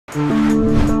Welcome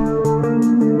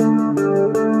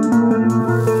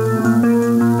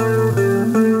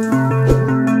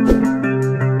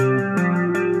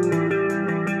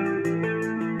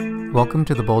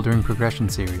to the Bouldering Progression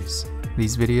Series.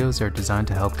 These videos are designed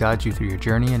to help guide you through your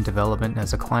journey and development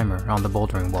as a climber on the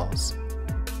bouldering walls.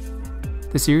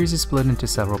 The series is split into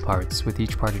several parts, with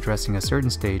each part addressing a certain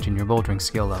stage in your bouldering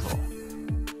skill level.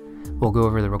 We'll go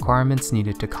over the requirements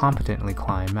needed to competently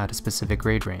climb at a specific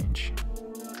grade range.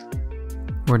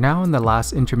 We're now in the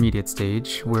last intermediate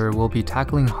stage, where we'll be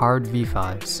tackling hard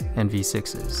V5s and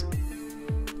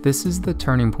V6s. This is the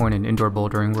turning point in indoor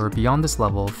bouldering where beyond this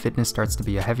level, fitness starts to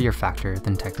be a heavier factor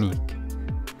than technique.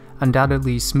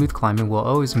 Undoubtedly, smooth climbing will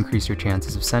always increase your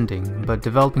chances of ascending, but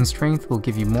developing strength will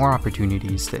give you more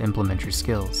opportunities to implement your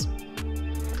skills.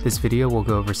 This video will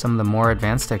go over some of the more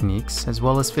advanced techniques as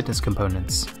well as fitness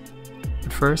components.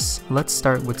 But first, let's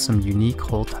start with some unique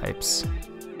hold types.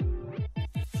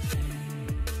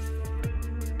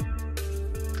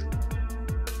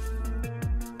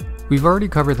 We've already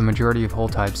covered the majority of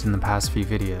hold types in the past few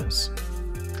videos.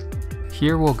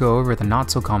 Here we'll go over the not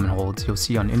so common holds you'll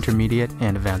see on intermediate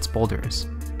and advanced boulders.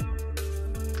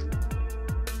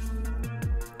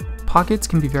 Pockets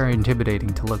can be very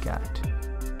intimidating to look at.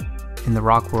 In the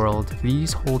rock world,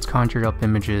 these holds conjured up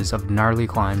images of gnarly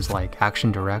climbs like Action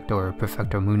Direct or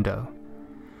Perfecto Mundo.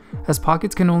 As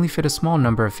pockets can only fit a small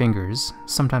number of fingers,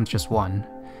 sometimes just one,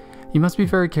 you must be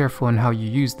very careful in how you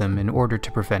use them in order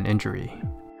to prevent injury.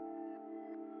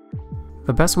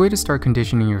 The best way to start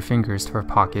conditioning your fingers for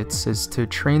pockets is to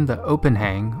train the open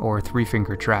hang or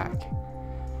 3-finger drag.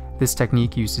 This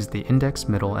technique uses the index,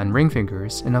 middle, and ring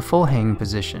fingers in a full hang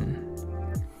position.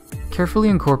 Carefully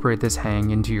incorporate this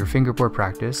hang into your fingerboard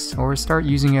practice or start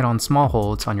using it on small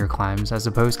holds on your climbs as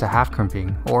opposed to half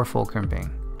crimping or full crimping.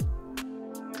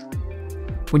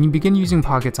 When you begin using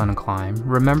pockets on a climb,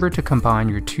 remember to combine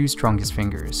your two strongest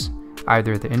fingers,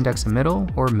 either the index and middle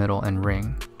or middle and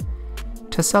ring.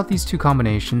 Test out these two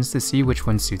combinations to see which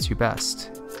one suits you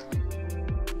best.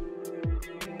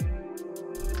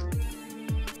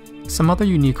 Some other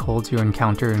unique holds you'll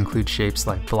encounter include shapes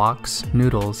like blocks,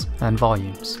 noodles, and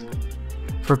volumes.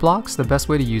 For blocks, the best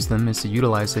way to use them is to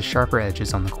utilize the sharper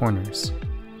edges on the corners.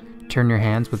 Turn your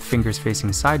hands with fingers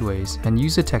facing sideways and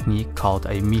use a technique called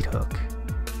a meat hook.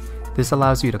 This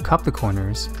allows you to cup the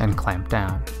corners and clamp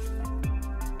down.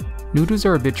 Noodles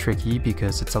are a bit tricky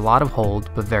because it's a lot of hold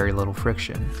but very little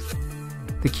friction.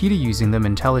 The key to using them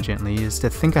intelligently is to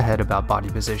think ahead about body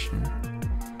position.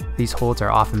 These holds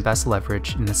are often best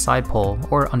leveraged in a side pull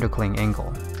or undercling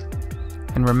angle.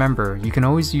 And remember, you can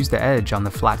always use the edge on the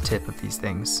flat tip of these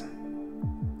things.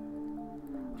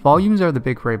 Volumes are the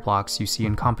big gray blocks you see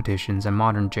in competitions and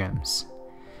modern gyms.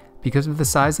 Because of the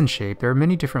size and shape, there are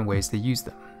many different ways to use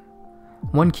them.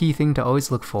 One key thing to always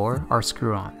look for are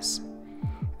screw-ons.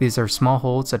 These are small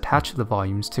holds attached to the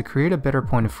volumes to create a better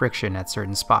point of friction at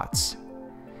certain spots.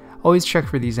 Always check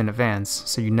for these in advance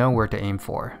so you know where to aim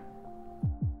for.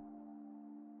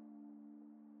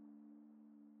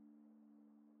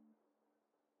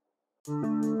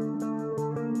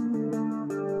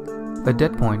 The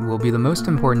Deadpoint will be the most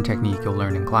important technique you'll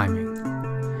learn in climbing.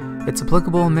 It's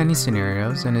applicable in many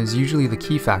scenarios and is usually the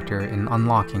key factor in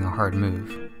unlocking a hard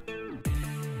move.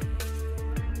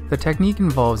 The technique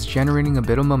involves generating a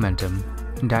bit of momentum,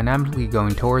 dynamically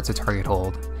going towards a target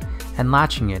hold, and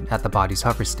latching it at the body's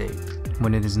hover state,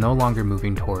 when it is no longer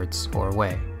moving towards or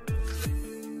away.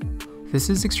 This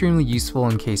is extremely useful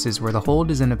in cases where the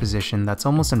hold is in a position that's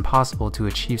almost impossible to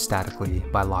achieve statically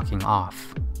by locking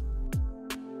off.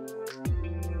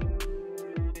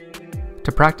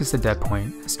 To practice the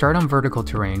Deadpoint, start on vertical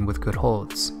terrain with good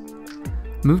holds.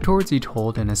 Move towards each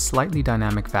hold in a slightly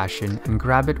dynamic fashion and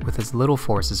grab it with as little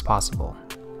force as possible.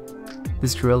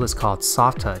 This drill is called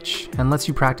soft touch and lets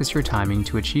you practice your timing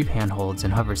to achieve handholds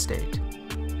in hover state.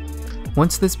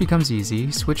 Once this becomes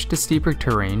easy, switch to steeper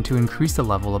terrain to increase the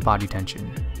level of body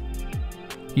tension.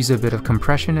 Use a bit of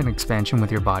compression and expansion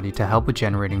with your body to help with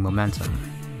generating momentum.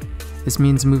 This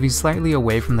means moving slightly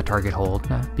away from the target hold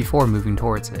before moving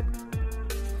towards it.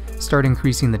 Start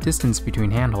increasing the distance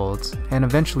between handholds, and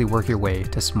eventually work your way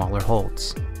to smaller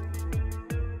holds.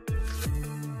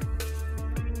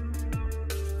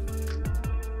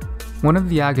 One of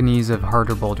the agonies of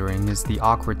harder bouldering is the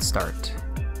awkward start.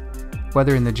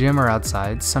 Whether in the gym or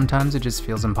outside, sometimes it just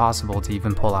feels impossible to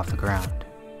even pull off the ground.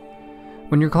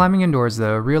 When you're climbing indoors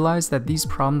though, realize that these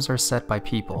problems are set by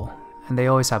people, and they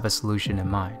always have a solution in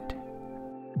mind.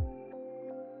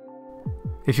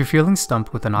 If you're feeling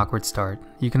stumped with an awkward start,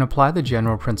 you can apply the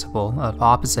general principle of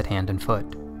opposite hand and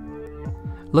foot.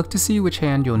 Look to see which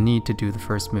hand you'll need to do the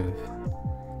first move.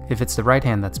 If it's the right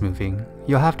hand that's moving,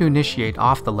 you'll have to initiate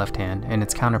off the left hand and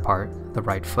its counterpart, the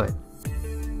right foot.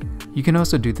 You can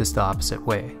also do this the opposite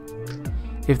way.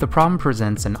 If the problem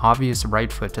presents an obvious right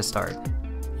foot to start,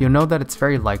 you'll know that it's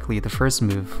very likely the first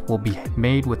move will be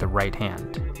made with the right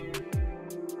hand.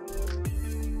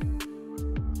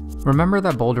 Remember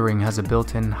that bouldering has a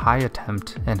built-in high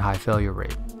attempt and high failure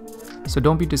rate, so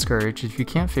don't be discouraged if you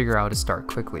can't figure out how to start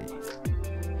quickly.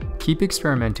 Keep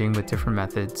experimenting with different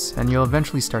methods and you'll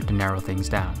eventually start to narrow things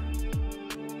down.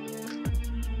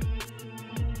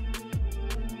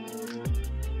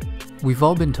 We've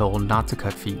all been told not to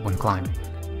cut feet when climbing.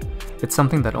 It's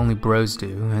something that only bros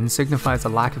do and signifies a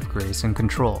lack of grace and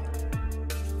control.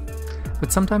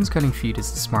 But sometimes cutting feet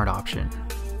is the smart option.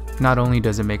 Not only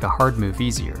does it make a hard move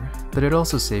easier, but it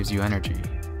also saves you energy.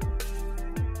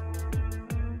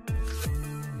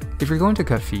 If you're going to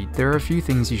cut feet, there are a few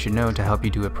things you should know to help you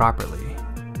do it properly.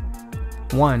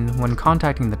 1. When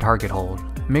contacting the target hold,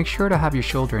 make sure to have your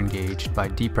shoulder engaged by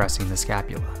depressing the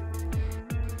scapula.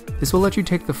 This will let you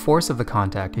take the force of the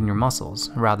contact in your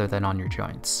muscles rather than on your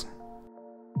joints.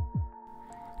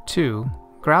 2.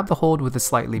 Grab the hold with a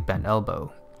slightly bent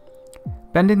elbow.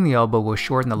 Bending the elbow will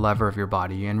shorten the lever of your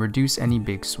body and reduce any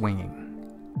big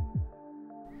swinging.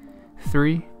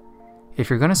 3. If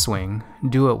you're gonna swing,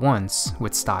 do it once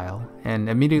with style and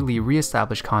immediately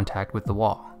re-establish contact with the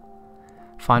wall.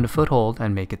 Find a foothold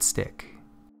and make it stick.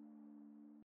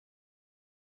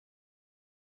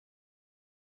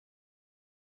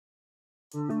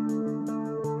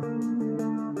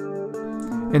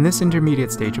 In this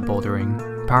intermediate stage of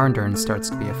bouldering, power endurance starts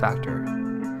to be a factor.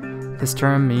 This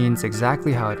term means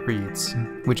exactly how it reads,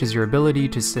 which is your ability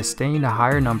to sustain a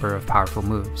higher number of powerful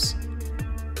moves.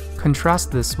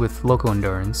 Contrast this with local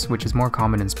endurance, which is more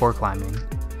common in sport climbing,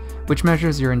 which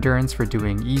measures your endurance for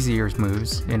doing easier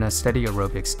moves in a steady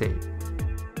aerobic state.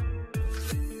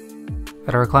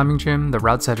 At our climbing gym, the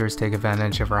route setters take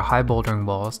advantage of our high bouldering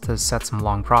walls to set some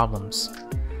long problems.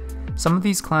 Some of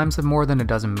these climbs have more than a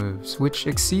dozen moves, which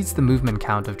exceeds the movement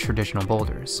count of traditional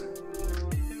boulders.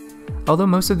 Although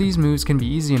most of these moves can be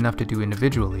easy enough to do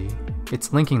individually,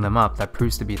 it's linking them up that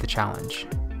proves to be the challenge.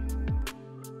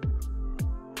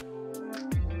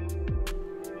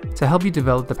 To help you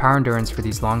develop the power endurance for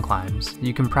these long climbs,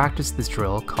 you can practice this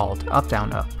drill called up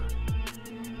down up.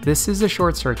 This is a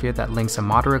short circuit that links a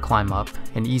moderate climb up,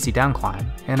 an easy down climb,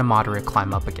 and a moderate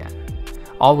climb up again,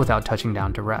 all without touching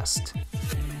down to rest.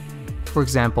 For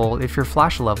example, if your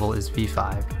flash level is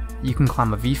V5, you can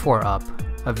climb a V4 up,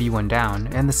 a V1 down,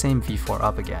 and the same V4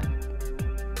 up again.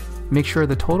 Make sure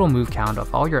the total move count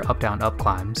of all your up down up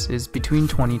climbs is between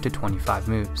 20 to 25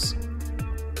 moves.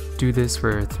 Do this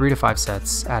for 3 to 5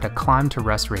 sets at a climb to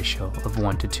rest ratio of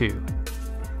 1 to 2.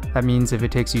 That means if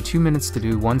it takes you 2 minutes to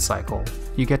do one cycle,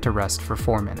 you get to rest for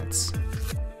 4 minutes.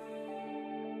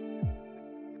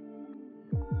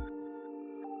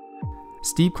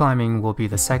 Steep climbing will be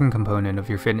the second component of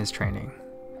your fitness training.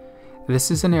 This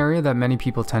is an area that many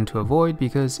people tend to avoid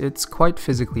because it's quite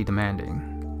physically demanding.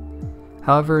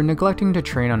 However, neglecting to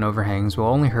train on overhangs will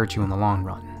only hurt you in the long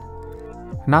run.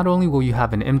 Not only will you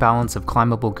have an imbalance of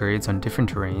climbable grades on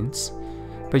different terrains,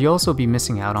 but you'll also be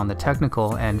missing out on the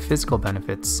technical and physical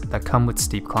benefits that come with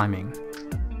steep climbing.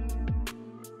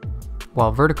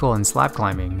 While vertical and slab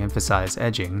climbing emphasize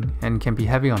edging and can be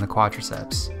heavy on the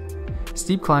quadriceps,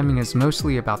 steep climbing is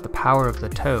mostly about the power of the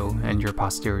toe and your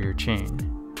posterior chain.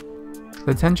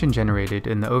 The tension generated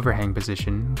in the overhang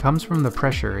position comes from the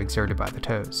pressure exerted by the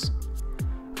toes.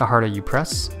 The harder you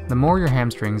press, the more your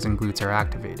hamstrings and glutes are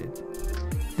activated.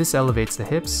 This elevates the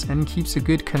hips and keeps a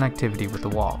good connectivity with the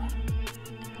wall.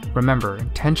 Remember,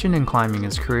 tension in climbing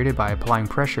is created by applying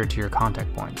pressure to your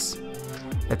contact points.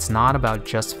 It's not about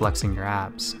just flexing your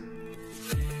abs.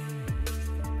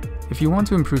 If you want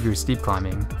to improve your steep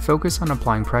climbing, focus on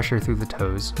applying pressure through the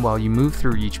toes while you move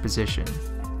through each position.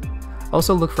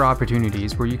 Also look for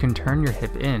opportunities where you can turn your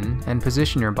hip in and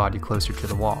position your body closer to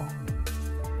the wall.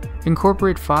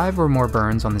 Incorporate 5 or more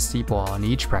burns on the steep wall in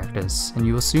each practice, and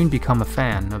you will soon become a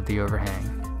fan of the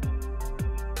overhang.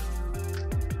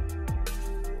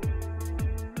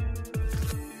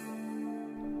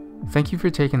 Thank you for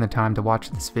taking the time to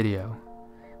watch this video.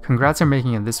 Congrats on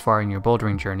making it this far in your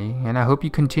bouldering journey, and I hope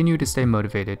you continue to stay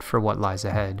motivated for what lies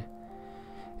ahead.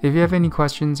 If you have any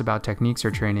questions about techniques or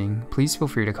training, please feel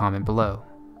free to comment below.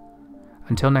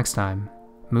 Until next time,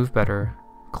 move better,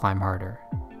 climb harder.